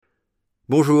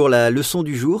Bonjour, la leçon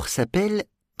du jour s'appelle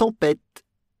 « Tempête ».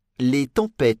 Les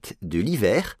tempêtes de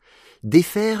l'hiver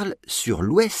déferlent sur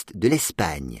l'ouest de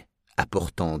l'Espagne,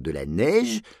 apportant de la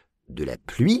neige, de la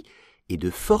pluie et de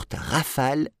fortes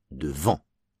rafales de vent.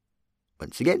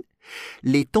 Once again,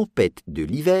 les tempêtes de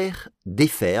l'hiver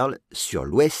déferlent sur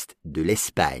l'ouest de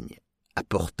l'Espagne,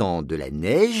 apportant de la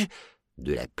neige,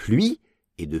 de la pluie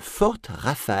et de fortes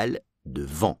rafales de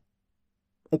vent.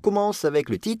 On commence avec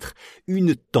le titre «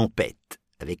 Une tempête »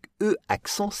 avec E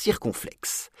accent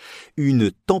circonflexe.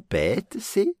 Une tempête,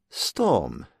 c'est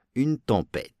storm, une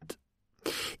tempête.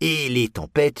 Et les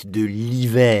tempêtes de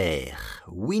l'hiver,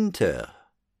 winter,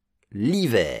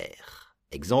 l'hiver.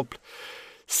 Exemple,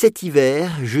 cet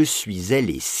hiver, je suis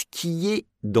allé skier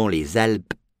dans les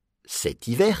Alpes. Cet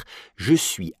hiver, je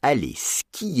suis allé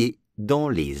skier dans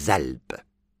les Alpes.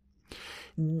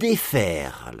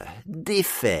 Déferle,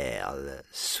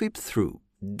 sweep through,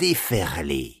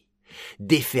 déferler.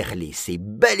 Déferler, c'est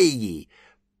balayer,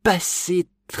 passer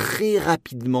très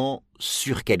rapidement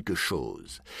sur quelque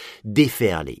chose.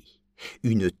 Déferler.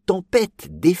 Une tempête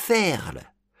déferle.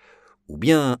 Ou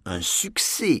bien un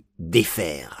succès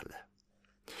déferle.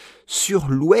 Sur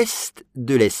l'ouest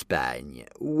de l'Espagne.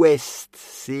 Ouest,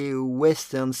 c'est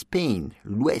Western Spain,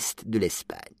 l'ouest de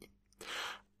l'Espagne.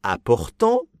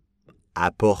 Apportant,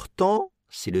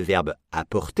 c'est le verbe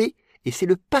apporter et c'est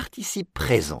le participe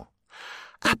présent.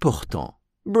 Apportant,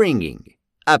 bringing.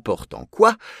 Apportant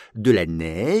quoi? De la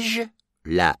neige,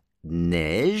 la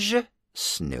neige,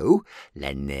 snow,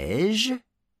 la neige,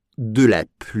 de la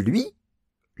pluie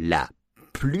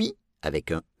avec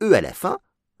un E à la fin,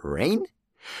 rain,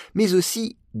 mais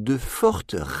aussi de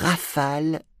fortes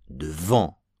rafales de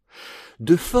vent.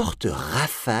 De fortes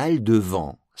rafales de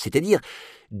vent, c'est-à-dire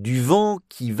du vent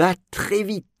qui va très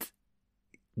vite.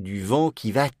 Du vent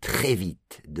qui va très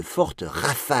vite, de fortes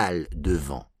rafales de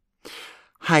vent.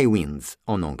 High winds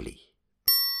en anglais.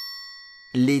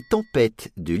 Les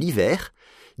tempêtes de l'hiver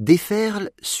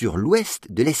déferlent sur l'ouest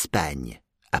de l'Espagne,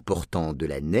 apportant de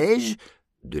la neige,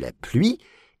 de la pluie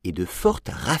et de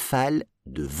fortes rafales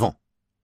de vent.